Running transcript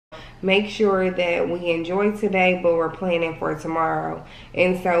make sure that we enjoy today, but we're planning for tomorrow.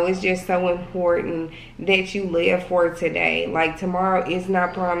 And so it's just so important that you live for today. Like, tomorrow is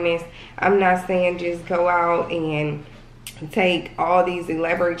not promised. I'm not saying just go out and take all these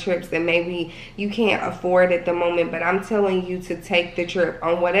elaborate trips that maybe you can't afford at the moment, but I'm telling you to take the trip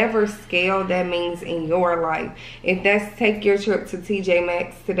on whatever scale that means in your life. If that's take your trip to TJ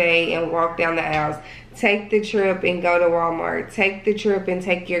Maxx today and walk down the aisles, take the trip and go to Walmart, take the trip and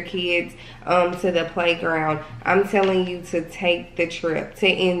take your kids to the playground. I'm telling you to take the trip, to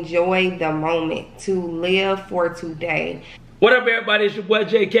enjoy the moment, to live for today. What up, everybody? It's your boy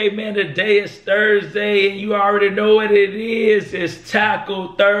JK, man. Today is Thursday, and you already know what it is. It's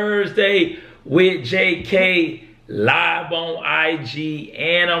Taco Thursday with JK, live on IG,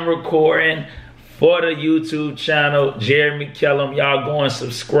 and I'm recording for the YouTube channel, Jeremy Kellem. Y'all go and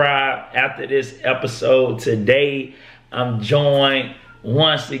subscribe after this episode. Today, I'm joined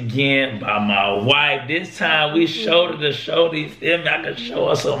once again by my wife. This time, we shoulder to shoulder. You feel me? I can show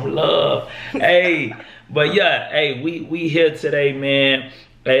her some love. Hey. But yeah, hey, we here today, man.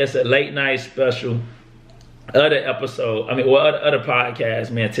 Hey, it's a late night special, other episode. I mean, well, other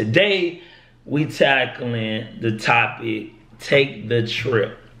podcast, man. Today we tackling the topic, take the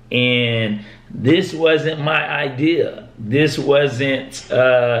trip, and this wasn't my idea. This wasn't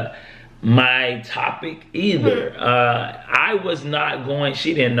my topic either. I was not going.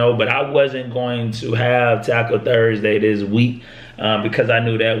 She didn't know, but I wasn't going to have Taco Thursday this week because I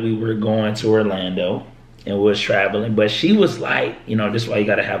knew that we were going to Orlando and was traveling. But she was like, you know, this is why you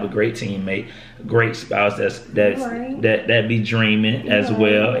gotta have a great teammate, a great spouse that be dreaming as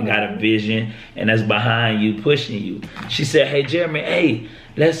well and got a vision and that's behind you, pushing you. She said, hey Jeremy, hey,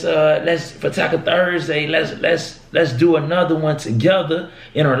 let's for Taco Thursday, let's do another one together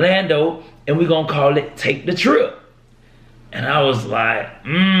in Orlando, and we're gonna call it Take the Trip. And I was like,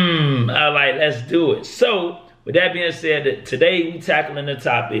 let's do it. So with that being said, today we tackling the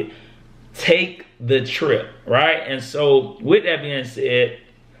topic, take the trip, right? And so with that being said,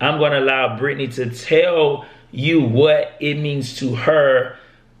 I'm going to allow Brittany to tell you what it means to her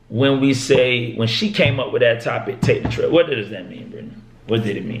when we say, when she came up with that topic, take the trip. What does that mean, Brittany? What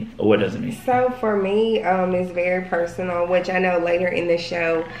did it mean, or what does it mean? So for me, it's very personal, which I know later in the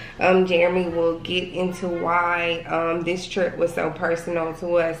show, Jeremy will get into why this trip was so personal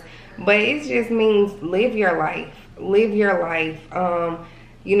to us. But it just means live your life. Live your life.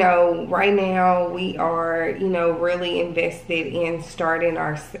 You know, right now we are, you know, really invested in starting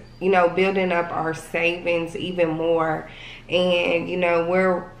our, you know, building up our savings even more. And, you know,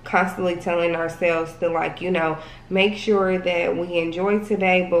 we're constantly telling ourselves to, like, you know, make sure that we enjoy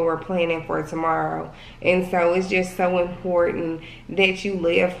today, but we're planning for tomorrow. And so it's just so important that you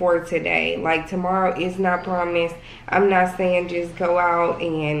live for today. Like, tomorrow is not promised. I'm not saying just go out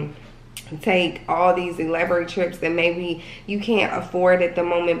and take all these elaborate trips that maybe you can't afford at the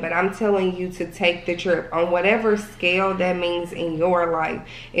moment, but I'm telling you to take the trip on whatever scale that means in your life.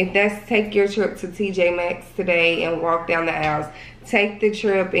 If that's take your trip to TJ Maxx today and walk down the aisles, take the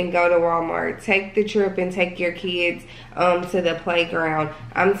trip and go to Walmart, take the trip and take your kids to the playground.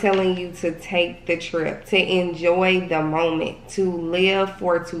 I'm telling you to take the trip, to enjoy the moment, to live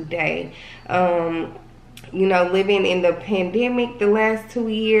for today. You know, living in the pandemic the last 2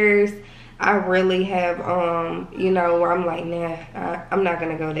 years, I really have, you know, where I'm like, nah, I'm not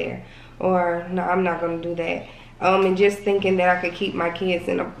going to go there. Or, no, I'm not going to do that. And just thinking that I could keep my kids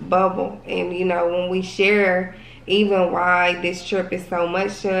in a bubble. And, you know, when we share even why this trip is so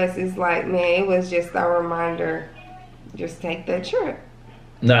much to us, it's like, man, it was just a reminder, just take that trip.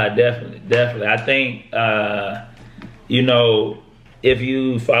 Nah, definitely. I think, you know, if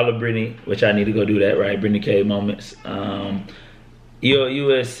you follow Brittany, which I need to go do that, right? Brittany K Moments. You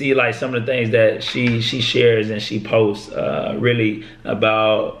will see like some of the things that she shares and she posts really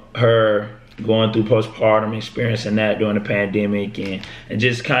about her going through postpartum, experiencing that during the pandemic, and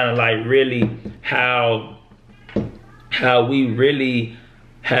just kind of like really how we really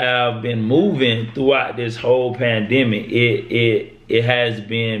have been moving throughout this whole pandemic. It has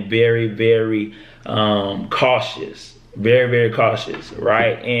been very, very cautious, very cautious,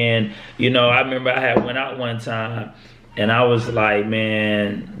 right? And you know, I remember I had went out one time and I was like,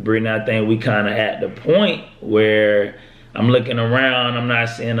 man, Brittany, I think we kind of at the point where I'm looking around, I'm not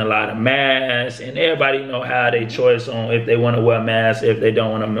seeing a lot of masks, and everybody know how they choice on if they want to wear masks, if they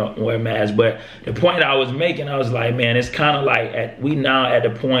don't want to wear masks. But the point I was making, I was like, man, it's kind of like we now at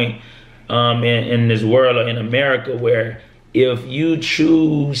the point in this world or in America where if you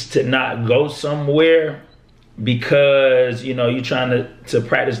choose to not go somewhere because, you know, you're trying to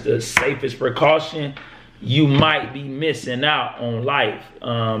practice the safest precaution, you might be missing out on life,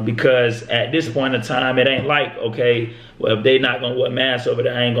 because at this point in time, it ain't like, okay, well, if they not gonna wear masks over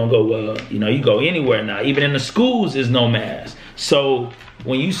there, I ain't gonna go. Well, you know, you go anywhere now. Even in the schools, there's no mask. So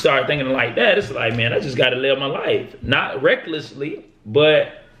when you start thinking like that, it's like, man, I just gotta live my life, not recklessly,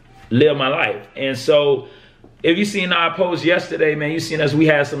 but live my life. And so, if you seen our post yesterday, man, you seen us. We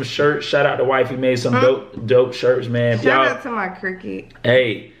had some shirts. Shout out to Wifey, made some dope shirts, man. Shout out to my Cricket.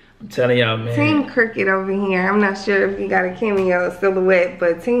 Hey, I'm telling y'all, man. Team Cricket over here. I'm not sure if you got a cameo silhouette,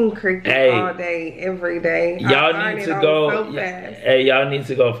 but Team Cricket all day, every day. Y'all need to go. So hey, y'all need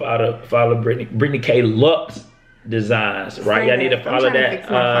to go follow Brittany Kellem designs, right? Y'all need to follow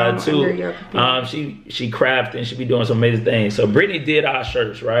that too. She crafts and she be doing some amazing things. So Brittany did our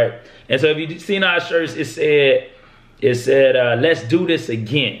shirts, right? And so if you seen our shirts, it said let's do this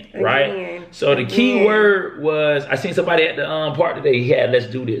again, right? So the key word was, I seen somebody at the park today, he had let's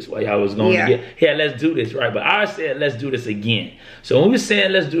do this while y'all was going to get, he had let's do this, right? But I said let's do this again. So when we're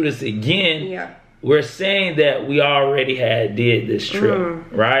saying let's do this again, we're saying that we already did this trip,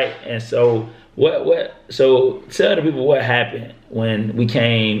 right? And so so tell the people what happened when we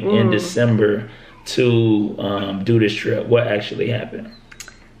came in December to do this trip. What actually happened?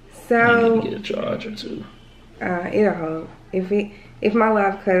 So you need to get a charger too. It'll hold. If my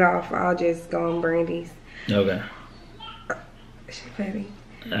live cut off, I'll just go on Brandy's. Okay. She petty.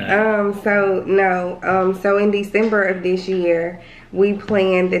 So in December of this year, we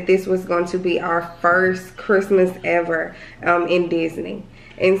planned that this was going to be our first Christmas ever in Disney.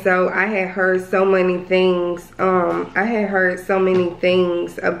 And so I had heard so many things.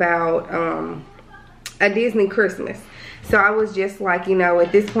 About a Disney Christmas. So I was just like, you know,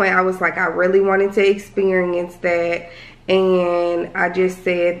 at this point, I was like, I really wanted to experience that. And I just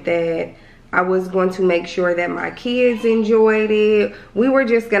said that I was going to make sure that my kids enjoyed it. We were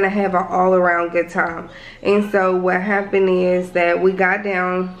just going to have an all-around good time. And so what happened is that we got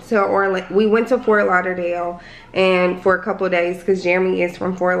down to Orlando. We went to Fort Lauderdale and for a couple of days, because Jeremy is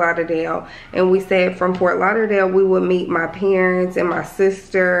from Fort Lauderdale. And we said from Fort Lauderdale, we would meet my parents and my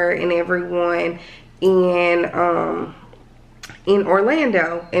sister and everyone in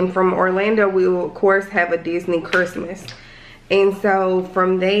Orlando. And from Orlando, we will of course have a Disney Christmas. And so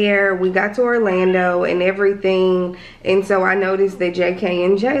from there, we got to Orlando and everything. And so I noticed that JK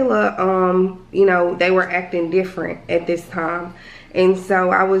and Jayla, you know, they were acting different at this time. And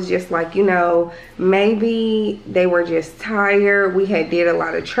so I was just like, you know, maybe they were just tired. We had did a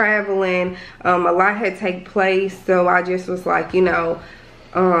lot of traveling. A lot had taken place. So I just was like, you know,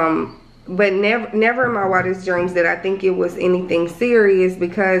 but never in my wildest dreams that I think it was anything serious,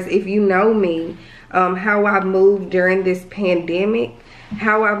 because if you know me, how I've moved during this pandemic, I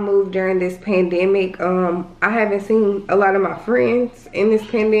haven't seen a lot of my friends in this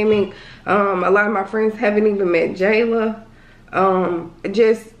pandemic. A lot of my friends haven't even met Jayla.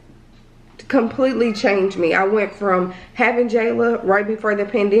 Just completely changed me. I went from having Jayla right before the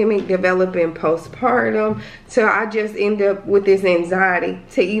pandemic, developing postpartum, to I just end up with this anxiety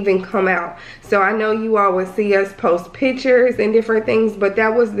to even come out. So I know you all would see us post pictures and different things, but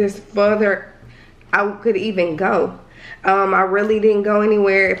that was this further I could even go. I really didn't go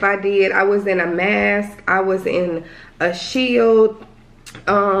anywhere. If I did, I was in a mask. I was in a shield.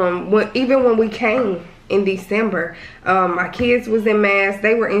 Even when we came in December, my kids was in masks.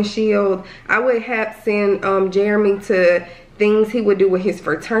 They were in shield. I would have sent Jeremy to things he would do with his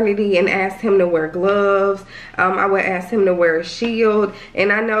fraternity and ask him to wear gloves. I would ask him to wear a shield.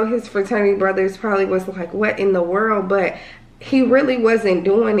 And I know his fraternity brothers probably was like, what in the world? But he really wasn't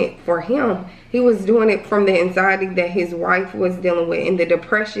doing it for him. He was doing it from the anxiety that his wife was dealing with, and the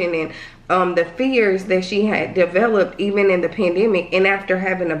depression and the fears that she had developed even in the pandemic and after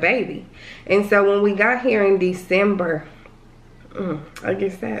having a baby. And so when we got here in December, I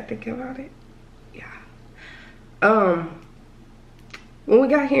guess I had to think about it. Yeah. When we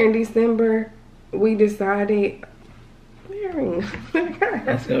got here in December, we decided.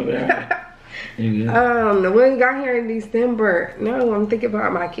 That's gonna be all right. When we got here in December, no, I'm thinking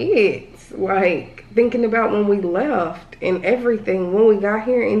about my kids, like thinking about when we left and everything. When we got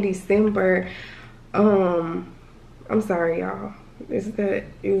here in December, I'm sorry, y'all. Is that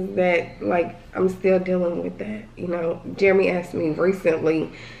like I'm still dealing with that? You know, Jeremy asked me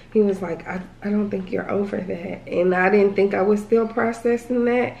recently. He was like, I don't think you're over that, and I didn't think I was still processing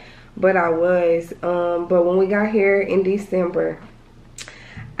that, but I was. But when we got here in December,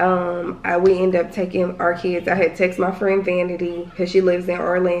 we ended up taking our kids. I had texted my friend Vanity, because she lives in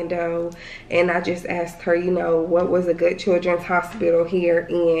Orlando, and I just asked her, you know, what was a good children's hospital here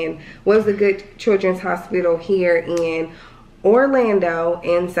in Orlando,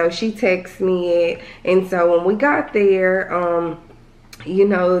 and so she texted me it. And so when we got there, you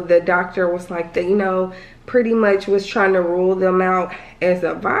know, the doctor was like, you know, pretty much was trying to rule them out as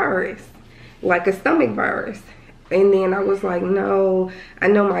a virus, like a stomach virus. And then I was like, no, I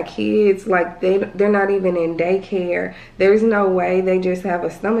know my kids, like they're not even in daycare. There's no way they just have a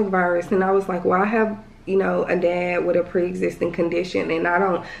stomach virus. And I was like, well, I have, you know, a dad with a pre-existing condition, and I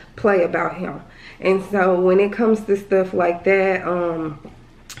don't play about him. And so when it comes to stuff like that,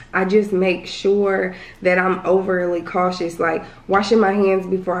 I just make sure that I'm overly cautious, like washing my hands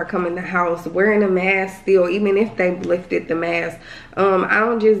before I come in the house, wearing a mask still, even if they've lifted the mask. I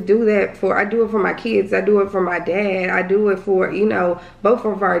don't just do that I do it for my kids. I do it for my dad. I do it for, you know, both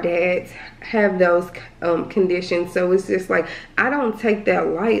of our dads have those conditions. So it's just like, I don't take that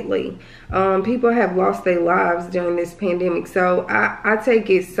lightly. People have lost their lives during this pandemic. So I take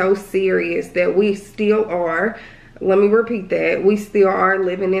it so serious that we still are. Let me repeat that. We still are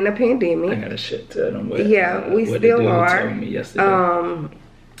living in a pandemic. I got a shit to them. Yeah, we still are. Told me yesterday.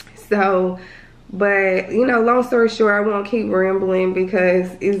 So, but, you know, long story short, I won't keep rambling because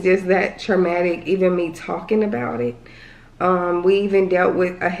it's just that traumatic, even me talking about it. We even dealt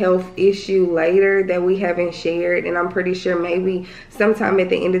with a health issue later that we haven't shared, and I'm pretty sure maybe sometime at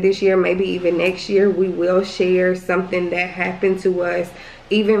the end of this year, maybe even next year, we will share something that happened to us.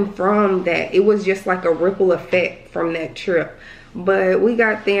 Even from that, it was just like a ripple effect from that trip. But we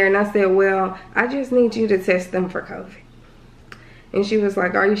got there and I said, well, I just need you to test them for COVID. And she was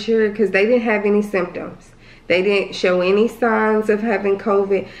like, are you sure? Because they didn't have any symptoms. They didn't show any signs of having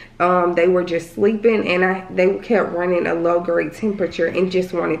COVID. They were just sleeping, and they kept running a low grade temperature and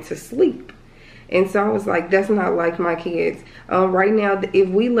just wanted to sleep. And so I was like, that's not like my kids. Right now, if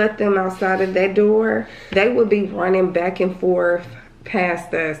we let them outside of that door, they would be running back and forth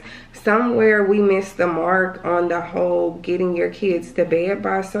past us. Somewhere we missed the mark on the whole getting your kids to bed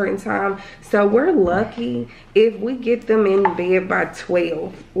by a certain time. So we're lucky if we get them in bed by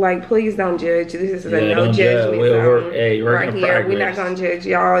 12. Like, please don't judge. This is a no judgment zone right here. We're not gonna judge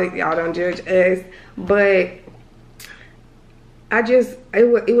y'all. Y'all don't judge us. But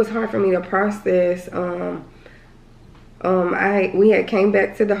it was hard for me to process. We had came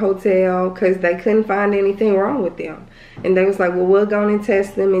back to the hotel because they couldn't find anything wrong with them. And they was like, well, we'll go and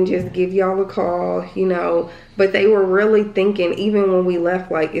test them and just give y'all a call, you know. But they were really thinking, even when we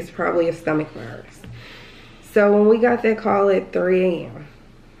left, like, it's probably a stomach virus. So when we got that call at 3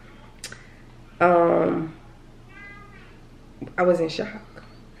 a.m., I was in shock.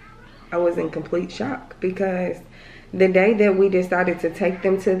 I was in complete shock because the day that we decided to take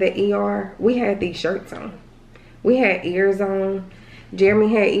them to the ER, we had these shirts on. We had ears on.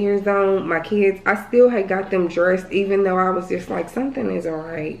 Jeremy had ears on. My kids, I still had got them dressed, even though I was just like, something isn't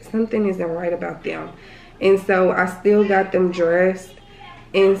right. Something isn't right about them. And so I still got them dressed.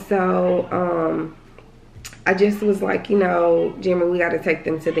 And so I just was like, you know, Jeremy, we got to take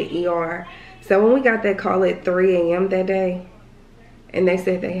them to the ER. So when we got that call at 3 a.m. that day, and they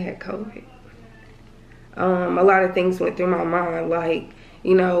said they had COVID, a lot of things went through my mind. Like,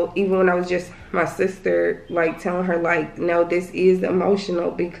 you know, even when I was just my sister, like telling her, like, no, this is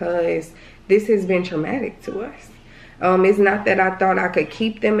emotional because this has been traumatic to us. It's not that I thought I could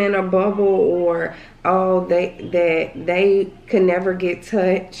keep them in a bubble or they could never get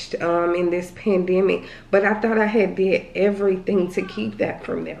touched in this pandemic, but I thought I had did everything to keep that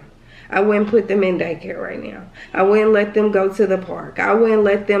from them. I wouldn't put them in daycare right now. I wouldn't let them go to the park. I wouldn't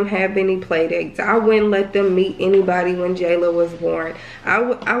let them have any play dates. I wouldn't let them meet anybody when Jayla was born. I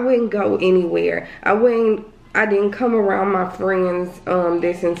wouldn't go anywhere. I didn't come around my friends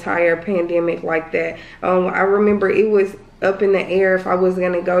this entire pandemic like that. I remember it was up in the air if I was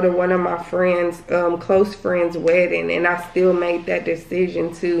going to go to one of my friends, close friends' wedding, and I still made that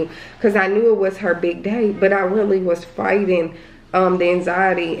decision too, because I knew it was her big day, but I really was fighting the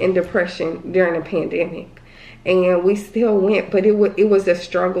anxiety and depression during the pandemic. And we still went, but it was a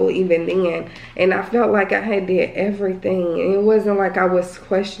struggle even then. And I felt like I had did everything. And it wasn't like I was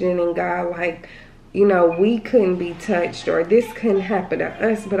questioning God, like, you know, we couldn't be touched or this couldn't happen to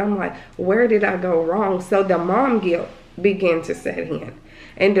us. But I'm like, where did I go wrong? So the mom guilt began to set in.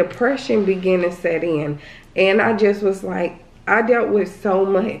 And depression began to set in. And I just was like, I dealt with so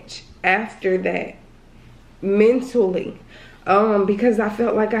much after that mentally. Because I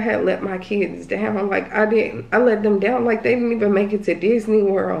felt like I had let my kids down. Like I let them down. Like they didn't even make it to Disney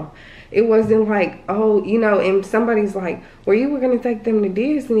World. It wasn't like, oh, you know, and somebody's like, well, you were going to take them to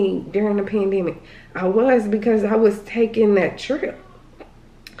Disney during the pandemic. I was, because I was taking that trip.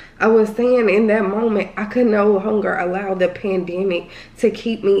 I was saying in that moment, I could no longer allow the pandemic to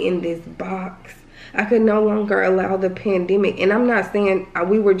keep me in this box. I could no longer allow the pandemic. And I'm not saying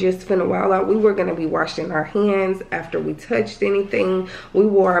we were just finna wild out. We were gonna be washing our hands after we touched anything. We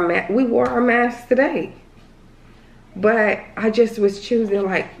wore our masks today. But I just was choosing,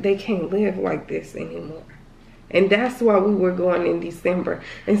 like, they can't live like this anymore. And that's why we were going in December.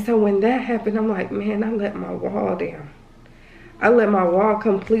 And so when that happened, I'm like, man, I let my wall down. I let my wall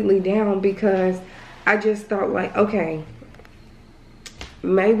completely down because I just thought, like, okay,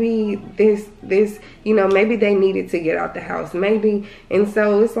 maybe this, you know, maybe they needed to get out the house. Maybe. And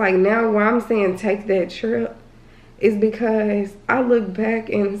so it's like now why I'm saying take that trip is because I look back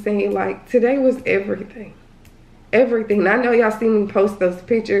and say, like, today was everything. Everything. I know y'all see me post those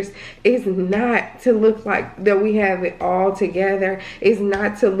pictures. It's not to look like that we have it all together. It's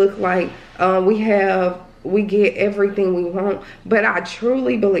not to look like we get everything we want. But I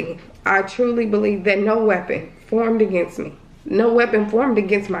truly believe that no weapon formed against me, no weapon formed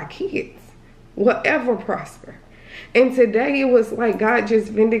against my kids will ever prosper. And today it was like God just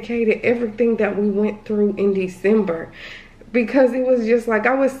vindicated everything that we went through in December. Because it was just like,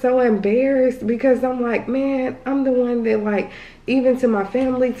 I was so embarrassed because I'm like, man, I'm the one that, like, even to my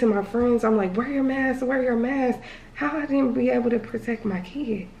family, to my friends, I'm like, wear your mask, wear your mask. How I didn't be able to protect my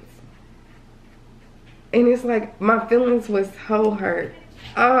kids. And it's like, my feelings was so hurt.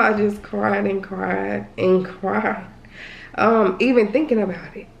 Oh, I just cried and cried and cried. Even thinking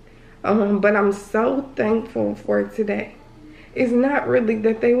about it. But I'm so thankful for today. It's not really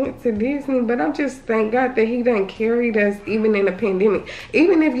that they went to Disney, but I'm just thank God that he done carried us even in a pandemic.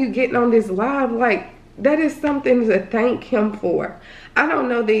 Even if you getting on this live, like, that is something to thank him for. I don't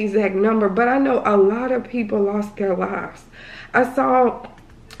know the exact number, but I know a lot of people lost their lives. I saw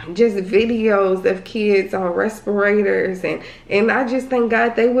just videos of kids on respirators, and I just thank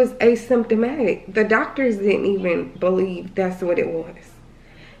God they was asymptomatic. The doctors didn't even believe that's what it was.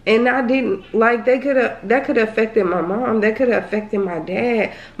 And I didn't, like, that could have affected my mom. That could have affected my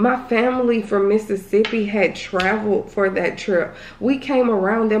dad. My family from Mississippi had traveled for that trip. We came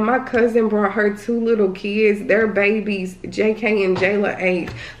around them. My cousin brought her 2 little kids, their babies, JK and Jayla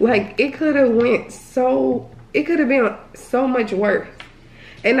age. Like, it could have been so much worse.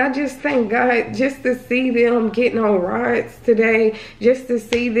 And I just thank God just to see them getting on rides today, just to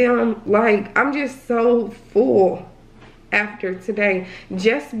see them, like, I'm just so full after today,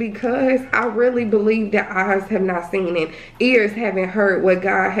 just because I really believe that eyes have not seen and ears haven't heard what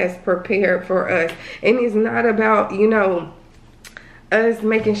God has prepared for us. And it's not about, you know, us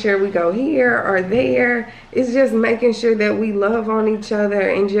making sure we go here or there. It's just making sure that we love on each other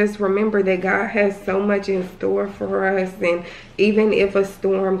and just remember that God has so much in store for us. And even if a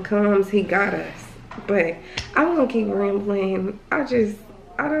storm comes, he got us. But I won't keep rambling.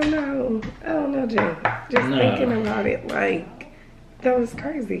 I don't know, James. Just thinking about it, like, that was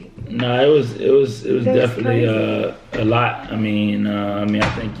crazy. No, it was definitely a lot. I mean, I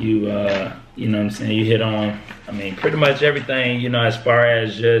think you you know what I'm saying, you hit on, I mean, pretty much everything, you know, as far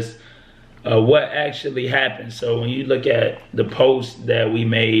as just what actually happened. So when you look at the post that we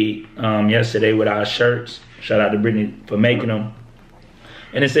made yesterday with our shirts, shout out to Brittany for making them,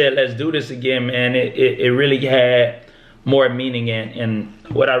 and it said, let's do this again, man. It really had more meaning, and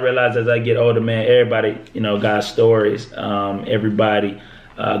what I realized as I get older, man, everybody, you know, got stories. Everybody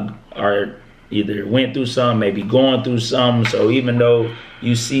are either went through some, maybe going through some. So even though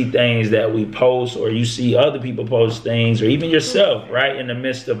you see things that we post, or you see other people post things, or even yourself, right, in the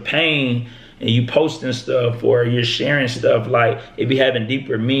midst of pain, and you posting stuff or you're sharing stuff, like, it be having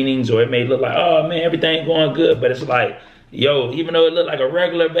deeper meanings, or it may look like, oh man, everything going good, but it's like, yo, even though it looked like a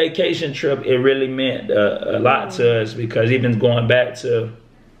regular vacation trip, it really meant a lot to us, because even going back to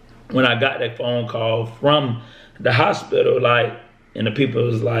when I got that phone call from the hospital, like, and the people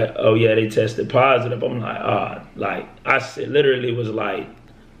was like, oh yeah, they tested positive. I'm like, like, I said, literally was like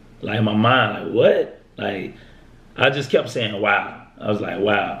in my mind, like, what? Like, I just kept saying, wow. I was like,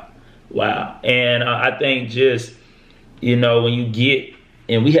 wow. And I think just, you know, when you get,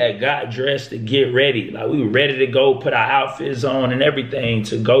 and we had got dressed to get ready. Like, we were ready to go, put our outfits on and everything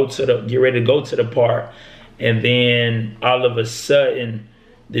to go to get ready to go to the park. And then all of a sudden,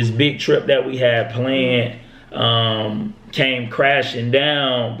 this big trip that we had planned came crashing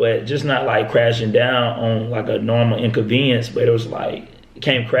down, but just not like crashing down on like a normal inconvenience, but it was like, it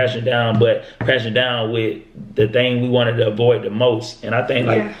came crashing down, but crashing down with the thing we wanted to avoid the most. And I think,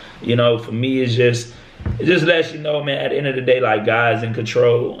 like, you know, for me, it just lets you know, man, at the end of the day, like, God's in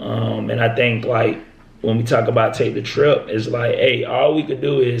control. And I think, like, when we talk about take the trip, it's like, hey, all we could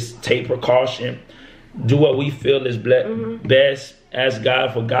do is take precaution, do what we feel is best, ask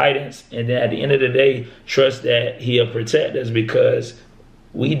God for guidance, and then at the end of the day, trust that he'll protect us, because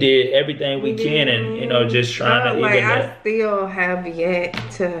we did everything we can, and you know, just trying to like I still have yet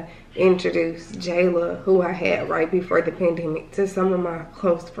to introduce Jayla, who I had right before the pandemic, to some of my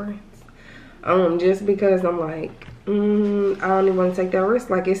close friends. Just because I'm like, I don't even want to take that risk.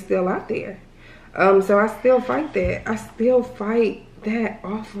 Like, it's still out there. So I still fight that. I still fight that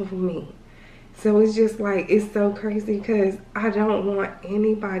off of me. So it's just like, it's so crazy because I don't want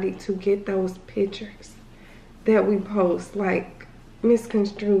anybody to get those pictures that we post like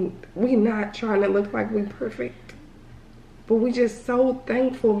misconstrued. We not trying to look like we perfect, but we just so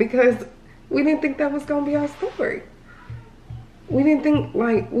thankful because we didn't think that was gonna be our story. We didn't think,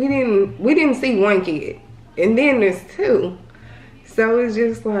 like, we didn't see one kid, and then there's two. So it's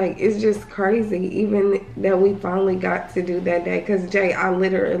just like, it's just crazy even that we finally got to do that day. Because Jay, I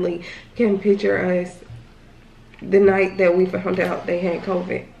literally can picture us the night that we found out they had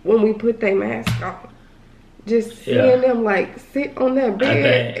COVID, when we put their mask on. Just seeing them like sit on that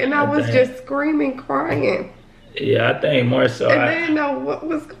bed, and I was just screaming, crying. Yeah, I think more so. And I didn't know what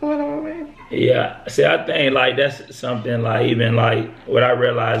was going on. Yeah, see, I think like that's something like, even like what I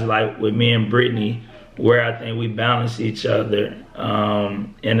realized like with me and Brittany, where I think we balance each other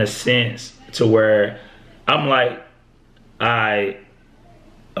in a sense to where I'm like,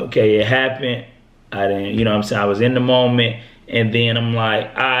 okay, it happened. I didn't, you know what I'm saying? I was in the moment, and then I'm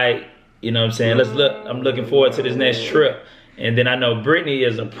like, you know what I'm saying? I'm looking forward to this next trip. And then I know Brittany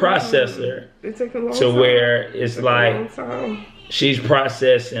is a processor to where it's like she's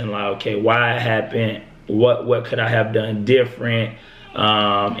processing like, okay, why it happened, what could I have done different?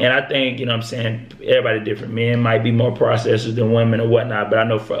 And I think, you know what I'm saying, everybody different. Men might be more processors than women or whatnot, but I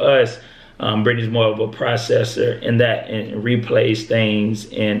know for us, Brittany's more of a processor in that, and replays things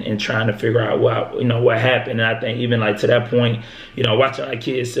and trying to figure out what happened. And I think even like to that point, you know, watching our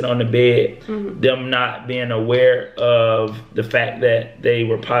kids sit on the bed, them not being aware of the fact that they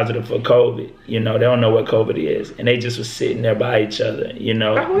were positive for COVID. You know, they don't know what COVID is, and they just was sitting there by each other. You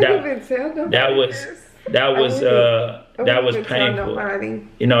know, that was painful.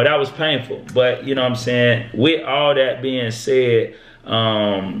 You know, that was painful. But you know what I'm saying, with all that being said,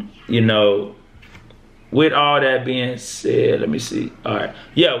 you know, with all that being said, let me see. All right.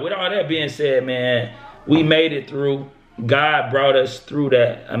 Yeah, with all that being said, man, we made it through. God brought us through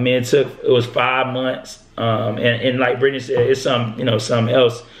that. I mean, it was 5 months. And like Brittany said, it's something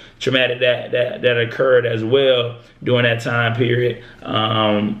else traumatic that occurred as well during that time period.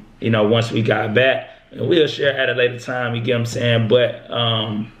 You know, once we got back, and we'll share at a later time, you get what I'm saying? But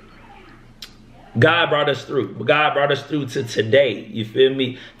God brought us through. God brought us through to today. You feel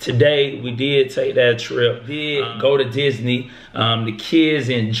me? Today, we did take that trip. Did go to Disney. The kids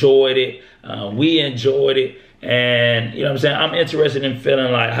enjoyed it. We enjoyed it. And, you know what I'm saying? I'm interested in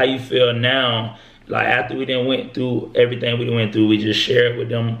feeling like how you feel now. Like after we done went through everything we went through, we just shared with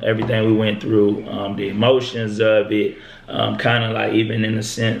them everything we went through, the emotions of it, kind of like even in a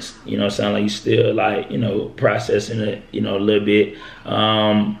sense, you know, sound like you still like, you know, processing it, you know, a little bit.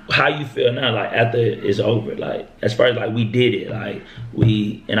 How you feel now, like after it's over, like as far as like we did it, like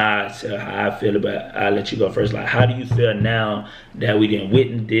I said how I feel about, I'll let you go first. Like how do you feel now that we didn't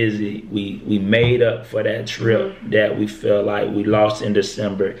witness Disney, we made up for that trip that we feel like we lost in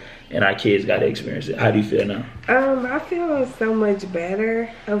December, and our kids got to experience it? How do you feel now? I feel so much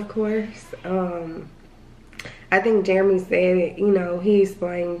better, of course. I think Jeremy said it, you know, he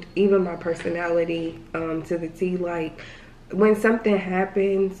explained even my personality to the T. Like when something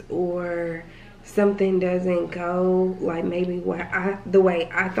happens or something doesn't go like maybe the way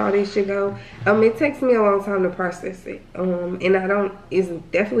I thought it should go, it takes me a long time to process it. And it's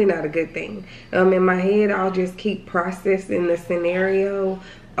definitely not a good thing. In my head, I'll just keep processing the scenario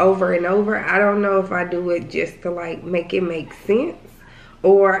over and over. I don't know if I do it just to like make it make sense,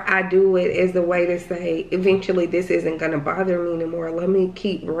 or I do it as a way to say, eventually this isn't going to bother me anymore. Let me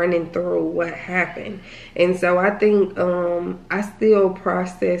keep running through what happened. And so I think I still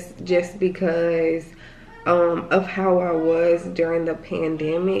process just because of how I was during the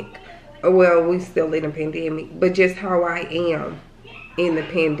pandemic. Well, we still in a pandemic, but just how I am in the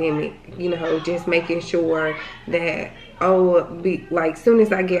pandemic. You know, just making sure that, like soon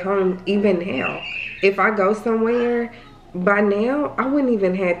as I get home, even now, if I go somewhere, by now I wouldn't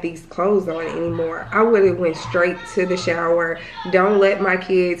even have these clothes on anymore. I would have went straight to the shower. Don't let my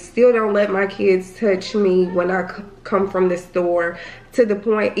kids touch me when I come from the store, to the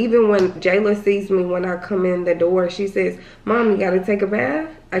point even when Jayla sees me when I come in the door, she says, "Mom, you gotta take a bath,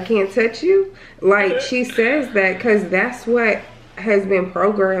 I can't touch you." Like she says that because that's what has been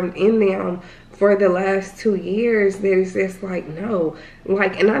programmed in them for the last 2 years that it's just like, no.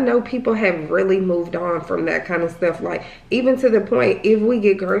 Like, and I know people have really moved on from that kind of stuff. Like, even to the point, if we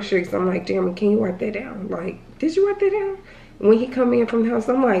get groceries, I'm like, Jeremy, can you wipe that down? Like, did you wipe that down? When he come in from the house,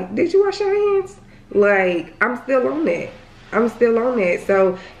 I'm like, did you wash your hands? Like, I'm still on that. I'm still on that.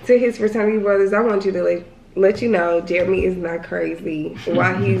 So, to his fraternity brothers, I want you to let you know, Jeremy is not crazy.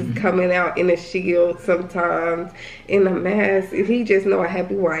 While he's coming out in a shield sometimes, in a mask, he just know a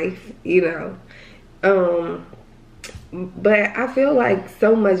happy wife, you know. But I feel like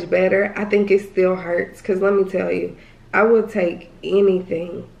so much better. I think it still hurts, because let me tell you, I would take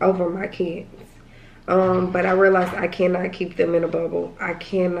anything over my kids. But I realized I cannot keep them in a bubble. I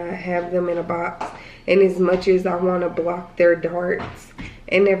cannot have them in a box. And as much as I want to block their darts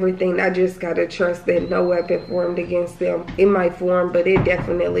and everything, I just got to trust that no weapon formed against them. It might form, but it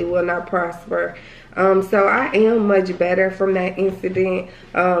definitely will not prosper. So I am much better from that incident.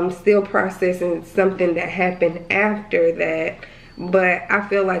 Still processing something that happened after that. But I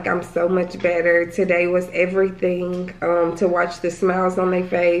feel like I'm so much better. Today was everything. To watch the smiles on their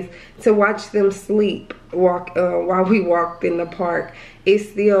face, to watch them sleep while we walked in the park.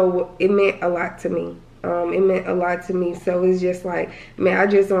 It meant a lot to me. It meant a lot to me. So it's just like, man, I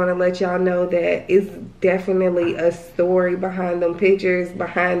just want to let y'all know that it's definitely a story behind them pictures,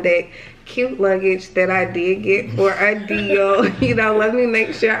 behind that cute luggage that I did get for a deal. You know, let me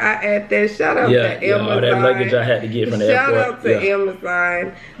make sure I add that. Shout out to Amazon. All that luggage I had to get from the airport. Shout out to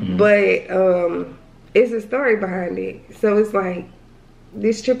Amazon. But it's a story behind it. So it's like,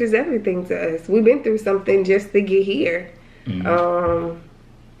 this trip is everything to us. We've been through something just to get here.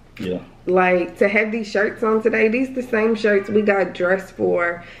 Like, to have these shirts on today, these the same shirts we got dressed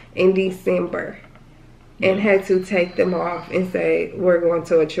for in December. And had to take them off and say, we're going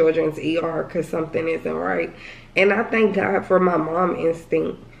to a children's ER because something isn't right. And I thank God for my mom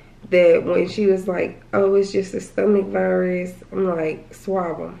instinct, that when she was like, oh, it's just a stomach virus, I'm like,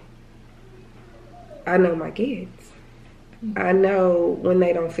 swab them. I know my kids. I know when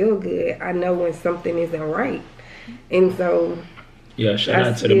they don't feel good. I know when something isn't right. And so, yeah, shout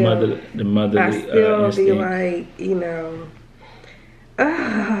out to the motherly I still instinct. be like, you know,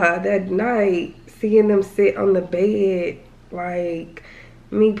 that night, seeing them sit on the bed, like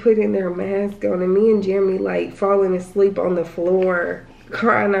me putting their mask on, and me and Jeremy like falling asleep on the floor,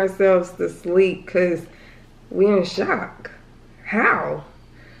 crying ourselves to sleep because we're in shock. How?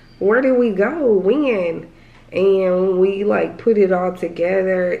 Where did we go? When? And we like put it all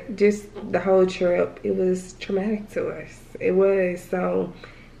together. Just the whole trip, it was traumatic to us. It was. So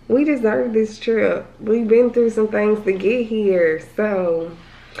we deserve this trip. We've been through some things to get here. So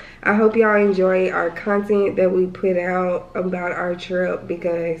I hope y'all enjoy our content that we put out about our trip,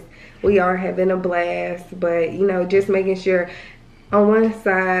 because we are having a blast. But, you know, just making sure on one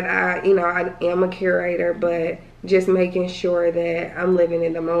side, I am a curator, but just making sure that I'm living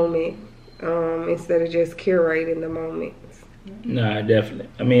in the moment instead of just curating the moments. Nah, definitely.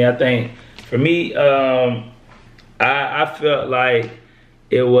 I mean, I think for me, I felt like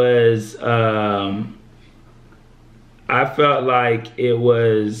it was,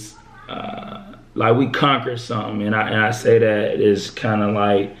 like we conquered something, and I say that is kind of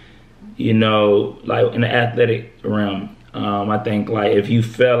like, you know, like in the athletic realm. I think like if you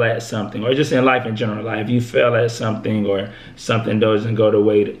fail at something, or just in life in general, like if you fail at something or something doesn't go the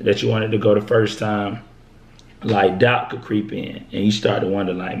way that you wanted to go the first time, like doubt could creep in, and you start to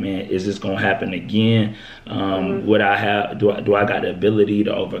wonder, like, man, is this gonna happen again? Would I have? Do I got the ability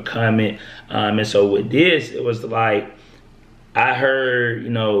to overcome it? And so with this, it was like I heard, you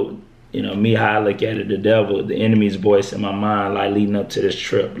know, me, how I look at it, the devil, the enemy's voice in my mind, like leading up to this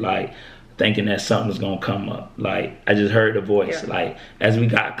trip, like thinking that something's gonna come up. Like I just heard the voice. Like as we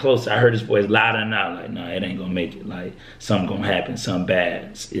got closer, I heard his voice louder and out. Like, no, it ain't gonna make it. Like something gonna happen, something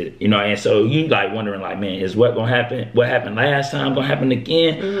bad. You know, and so you like wondering, like, man, is what gonna happen? What happened last time gonna happen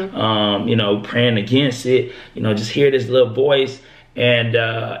again? You know, praying against it. You know, just hear this little voice. And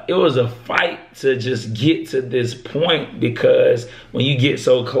it was a fight to just get to this point, because when you get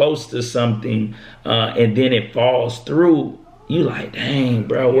so close to something and then it falls through, you like, dang,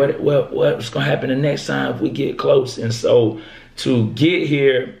 bro, what's gonna happen the next time if we get close? And so to get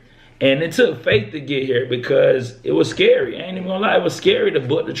here, and it took faith to get here, because it was scary. I ain't even gonna lie, it was scary to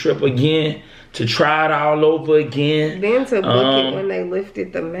book the trip again, to try it all over again. Then to book it when they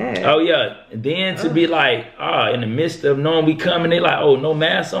lifted the mask. Oh yeah, and then to be like, in the midst of knowing we coming, they like, oh, no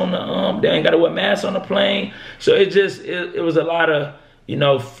mask on the they ain't gotta wear masks on the plane. So it was a lot of you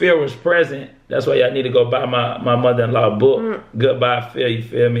know, fear was present. That's why y'all need to go buy my mother-in-law book, Goodbye Fear, you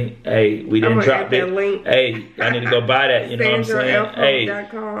feel me? Hey, we didn't drop it. Link. Hey, y'all need to go buy that, you know what I'm saying? Hey,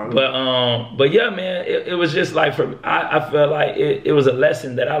 but yeah, man, it was just like, I felt like it was a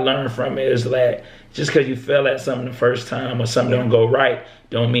lesson that I learned from it. It's like, just because you fail at something the first time or something don't go right,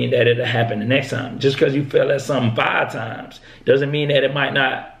 don't mean that it'll happen the next time. Just because you fail at something 5 times doesn't mean that it might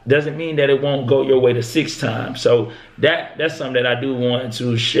not, doesn't mean that it won't go your way the 6th time. So that's something that I do want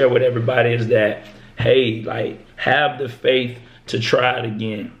to share with everybody, is that, hey, like, have the faith to try it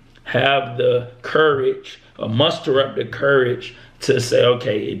again. Have the courage, or muster up the courage to say,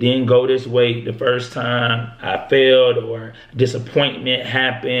 okay, it didn't go this way the first time, I failed, or disappointment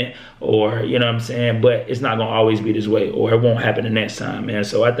happened, or, you know what I'm saying, but it's not gonna always be this way, or it won't happen the next time, man.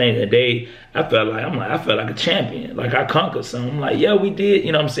 So I think today, I felt like a champion, like I conquered something. I'm like, yeah, we did,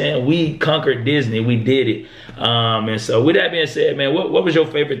 you know what I'm saying, we conquered Disney, we did it. And so with that being said, man, what was your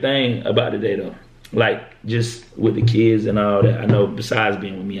favorite thing about today though? Like, just with the kids and all that. I know besides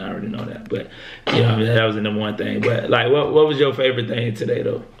being with me, I already know that. But, you know, that was the number one thing. But, like, what was your favorite thing today,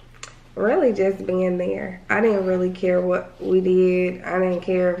 though? Really just being there. I didn't really care what we did. I didn't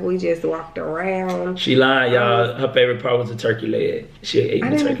care if we just walked around. She lied, y'all. Her favorite part was the turkey leg. She ate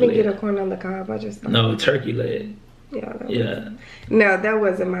the turkey leg. I didn't even get a corn on the cob. I just thought. No, turkey leg. Yeah. No, that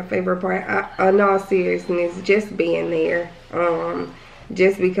wasn't my favorite part. In all seriousness, just being there.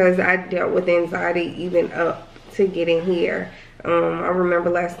 Just because I dealt with anxiety even up to getting here. I remember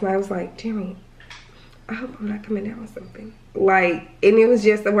last night I was like, Jimmy, I hope I'm not coming down with something. Like, and it was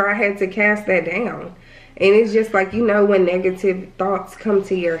just where I had to cast that down. And it's just like, you know, when negative thoughts come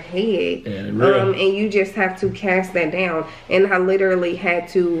to your head, and you just have to cast that down. And I literally had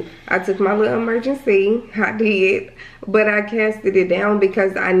to, I took my little emergency, I did, but I casted it down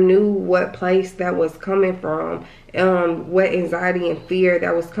because I knew what place that was coming from, what anxiety and fear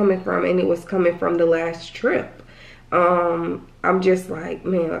that was coming from, and it was coming from the last trip. I'm just like,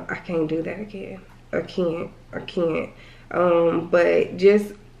 man, I can't do that again. I can't. But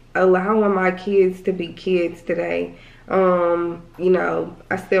just allowing my kids to be kids today. You know,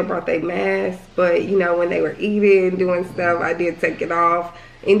 I still brought their masks, but you know, when they were eating, doing stuff, I did take it off,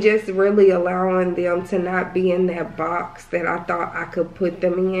 and just really allowing them to not be in that box that I thought I could put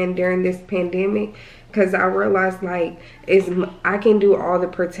them in during this pandemic. Because I realized, like, I can do all the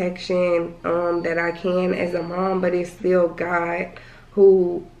protection that I can as a mom, but it's still God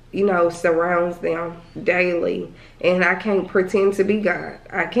who, you know, surrounds them daily. And I can't pretend to be God.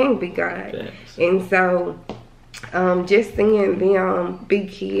 I can't be God. Thanks. And so, just seeing them be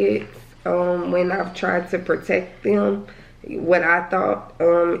kids when I've tried to protect them, what I thought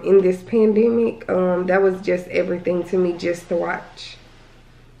in this pandemic, that was just everything to me just to watch.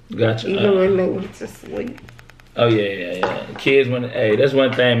 Gotcha. Even when they went to sleep. Oh, yeah. Kids, hey, that's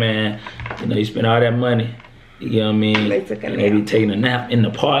one thing, man. You know, you spend all that money. You know what I mean? They took a nap. They be taking a nap in the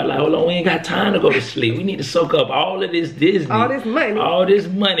park. Like, hold on, we ain't got time to go to sleep. We need to soak up all of this Disney. All this money. All this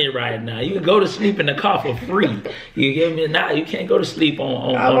money right now. You can go to sleep in the car for free. You get me? Nah, you can't go to sleep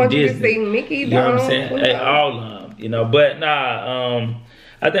on I want Disney. You to see Mickey. You know what I'm saying? Hey, all of them. You know, but nah,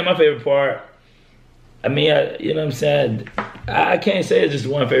 I think my favorite part, I mean, you know what I'm saying? I can't say it's just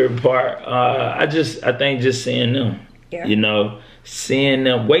one favorite part. I think just seeing them. Yeah. You know, seeing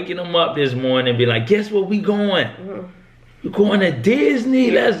them, waking them up this morning, be like, guess where we going? We're going to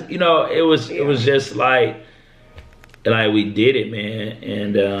Disney. Yeah. Let's, you know, it was just like we did it, man,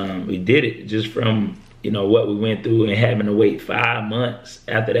 and we did it just from, you know, what we went through and having to wait 5 months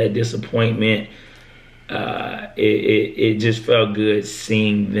after that disappointment. It just felt good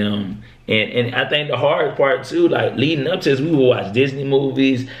seeing them. And I think the hard part too, like leading up to this, we would watch Disney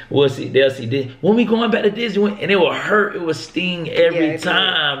movies. They'll see Disney. When we going back to Disney, and it would hurt, it would sting every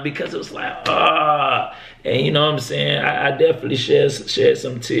time because it was like, and you know what I'm saying? I definitely shed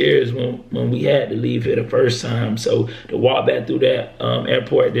some tears when we had to leave here the first time. So to walk back through that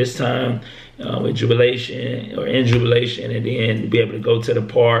airport this time with jubilation, and then to be able to go to the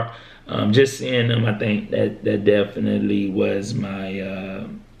park, just seeing them, I think that definitely was my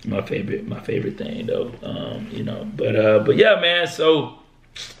favorite thing though. You know, but yeah, man. So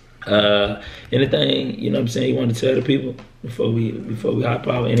anything, you know what I'm saying, you want to tell the people before we hop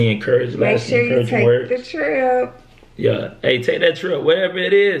out? Any encouragement? Make sure you take the trip. Yeah, hey, take that trip, whatever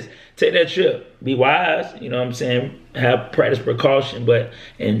it is. Take that trip. Be wise, you know what I'm saying. Have practice precaution,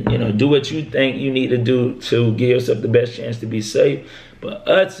 and you know, do what you think you need to do to give yourself the best chance to be safe. But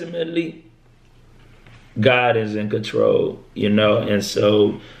ultimately, God is in control, you know, and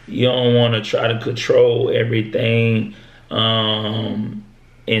so you don't want to try to control everything and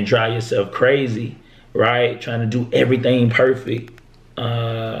drive yourself crazy, right? Trying to do everything perfect.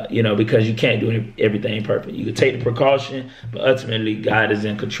 You know, because you can't do everything perfect. You can take the precaution, but ultimately God is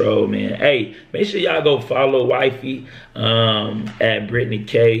in control, man. Hey, make sure y'all go follow wifey at Brittany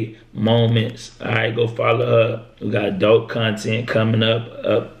K Moments. All right, go follow her. We got dope content coming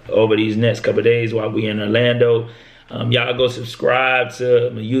up over these next couple of days while we in Orlando. Y'all go subscribe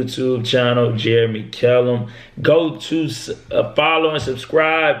to my YouTube channel, Jeremy Kellem. Go to follow and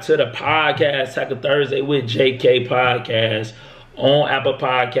subscribe to the podcast, Tackle Thursday with JK Podcast, on Apple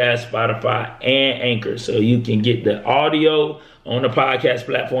Podcasts, Spotify, and Anchor. So you can get the audio on the podcast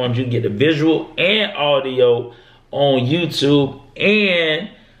platforms. You can get the visual and audio on YouTube. And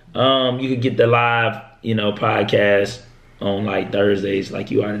you can get the live, you know, podcast on like Thursdays like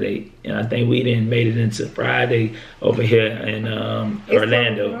you are today. And I think we didn't made it into Friday over here in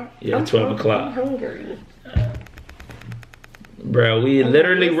Orlando. Yeah, 12 o'clock. I'm hungry. Bro, we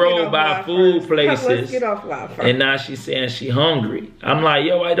literally rode by food places. Let's get off live first. And now she's saying she hungry. I'm like,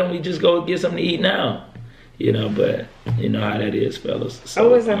 yo, why don't we just go get something to eat now? You know, but you know how that is, fellas. So, I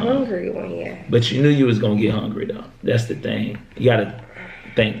wasn't hungry when But you knew you was going to get hungry, though. That's the thing. You got to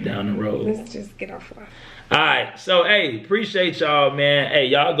think down the road. Let's just get off live. All right, so hey, appreciate y'all, man. Hey,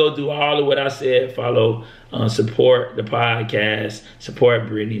 y'all go do all of what I said. Follow, support the podcast, support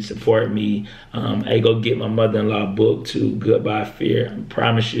Brittany, support me. Hey, go get my mother-in-law book too, Goodbye Fear. I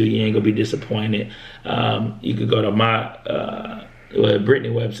promise you, you ain't gonna be disappointed. You could go to my Brittany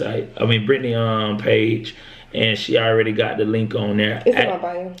website. I mean Brittany page, and she already got the link on there. It's in my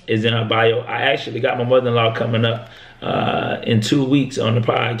bio. It's in her bio. I actually got my mother-in-law coming up in 2 weeks on the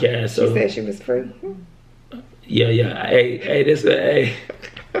podcast. So she said she was free. Yeah. Hey, this hey.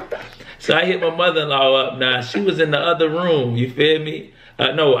 So I hit my mother-in-law up now. She was in the other room, you feel me?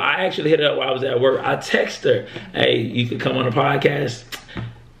 No, I actually hit her up while I was at work. I text her, hey, you could come on the podcast?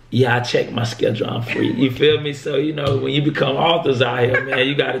 Yeah, I check my schedule, I'm free. You feel me? So, you know, when you become authors out here, man,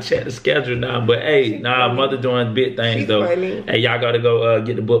 you got to check the schedule now. But, hey, mother doing big things, though. Funny. Hey, y'all got to go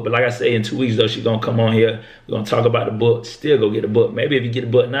get the book. But like I say, in 2 weeks, though, she's going to come on here. We're going to talk about the book. Still go get the book. Maybe if you get the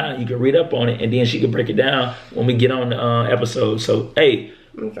book now, you can read up on it, and then she can break it down when we get on the episode. So, hey,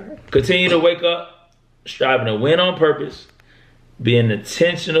 continue to wake up, striving to win on purpose, being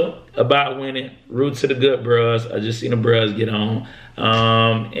intentional about winning, root to the good bros. I just seen the bros get on.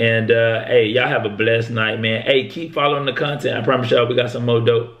 Hey, y'all have a blessed night, man. Hey, keep following the content. I promise y'all we got some more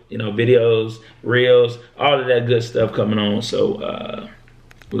dope, you know, videos, reels, all of that good stuff coming on. So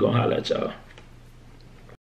we're gonna holler at y'all.